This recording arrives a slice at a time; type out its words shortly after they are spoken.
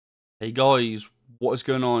Hey guys, what is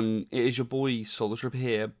going on? It is your boy Solar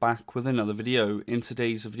here, back with another video. In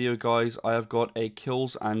today's video guys, I have got a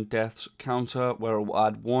kills and deaths counter where I will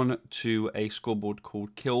add 1 to a scoreboard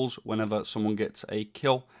called kills whenever someone gets a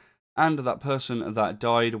kill, and that person that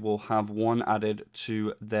died will have 1 added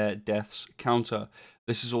to their deaths counter.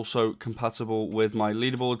 This is also compatible with my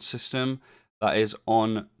leaderboard system that is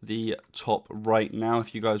on the top right now.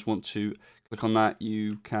 If you guys want to click on that,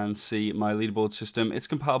 you can see my leaderboard system. It's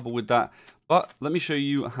compatible with that, but let me show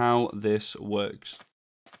you how this works.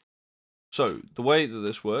 So the way that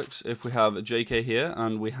this works, if we have a JK here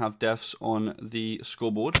and we have deaths on the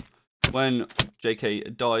scoreboard, when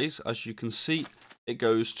JK dies, as you can see, it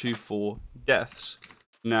goes to 4 deaths.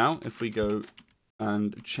 Now, if we go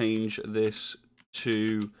and change this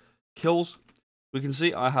to kills, we can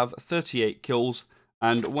see I have 38 kills.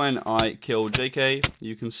 And when I kill JK,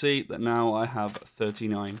 you can see that now I have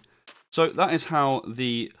 39. So that is how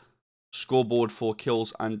the scoreboard for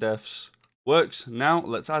kills and deaths works. Now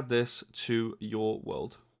let's add this to your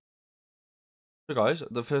world. So guys,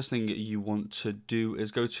 the first thing you want to do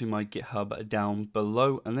is go to my GitHub down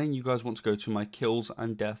below, and then you guys want to go to my kills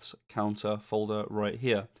and deaths counter folder right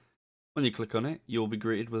here. When you click on it, you'll be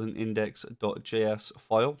greeted with an index.js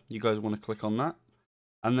file. You guys want to click on that.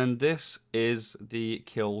 And then this is the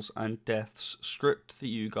kills and deaths script that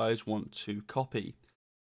you guys want to copy.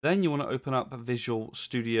 Then you want to open up Visual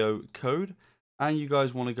Studio Code, and you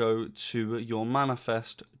guys want to go to your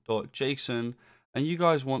manifest.json, and you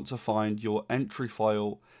guys want to find your entry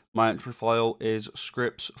file. My entry file is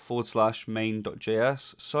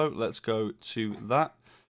scripts/main.js, so let's go to that.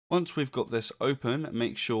 Once we've got this open,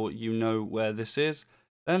 make sure you know where this is.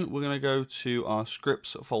 Then we're going to go to our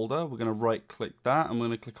scripts folder. We're going to right click that and we're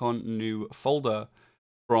going to click on new folder.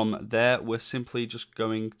 From there, we're simply just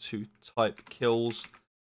going to type kills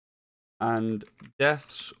and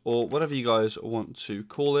deaths, or whatever you guys want to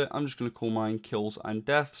call it. I'm just going to call mine kills and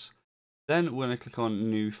deaths. Then we're going to click on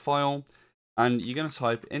new file and you're going to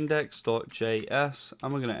type index.js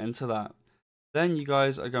and we're going to enter that. Then you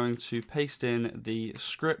guys are going to paste in the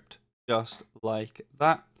script just like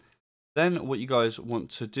that. Then what you guys want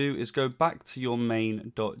to do is go back to your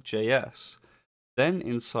main.js. Then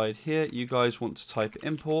inside here, you guys want to type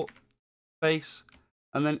import space,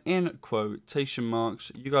 and then in quotation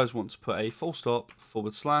marks, you guys want to put a full stop,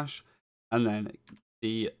 /, and then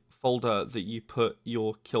the folder that you put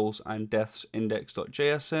your kills and deaths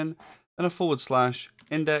index.js in, and a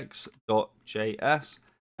 / index.js,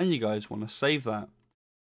 and you guys want to save that.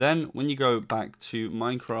 Then when you go back to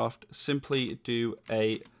Minecraft, simply do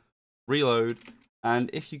a reload, and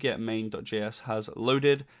if you get main.js has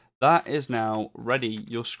loaded, that is now ready.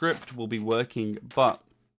 Your script will be working. But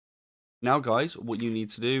now guys, what you need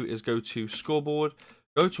to do is go to scoreboard,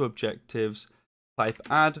 go to objectives, type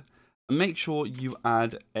add, and make sure you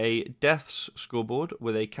add a deaths scoreboard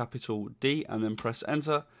with a capital D and then press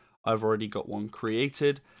enter. I've already got one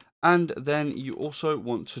created. And then you also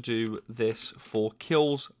want to do this for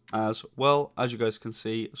kills as well. As you guys can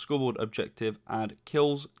see, scoreboard objective, add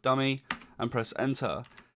kills dummy, and press enter.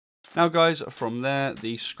 Now guys, from there,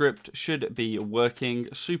 the script should be working.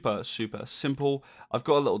 Super simple. I've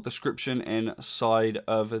got a little description inside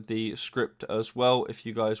of the script as well if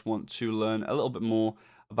you guys want to learn a little bit more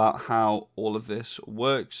about how all of this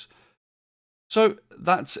works. So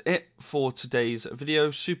that's it for today's video.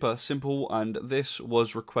 Super simple, and this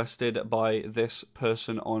was requested by this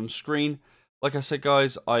person on screen. Like I said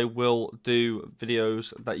guys, I will do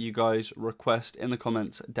videos that you guys request in the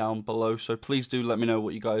comments down below, so please do let me know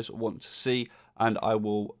what you guys want to see, and I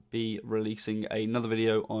will be releasing another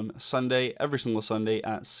video on Sunday, every single Sunday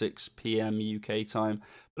at 6 PM UK time.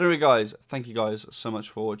 But anyway guys, thank you guys so much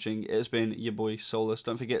for watching. It's been your boy Solus.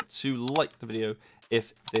 Don't forget to like the video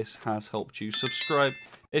if this has helped you. Subscribe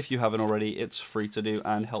if you haven't already. It's free to do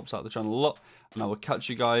and helps out the channel a lot. And I will catch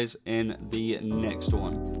you guys in the next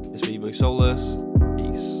one. It's me, your boy Solus.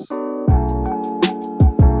 Peace.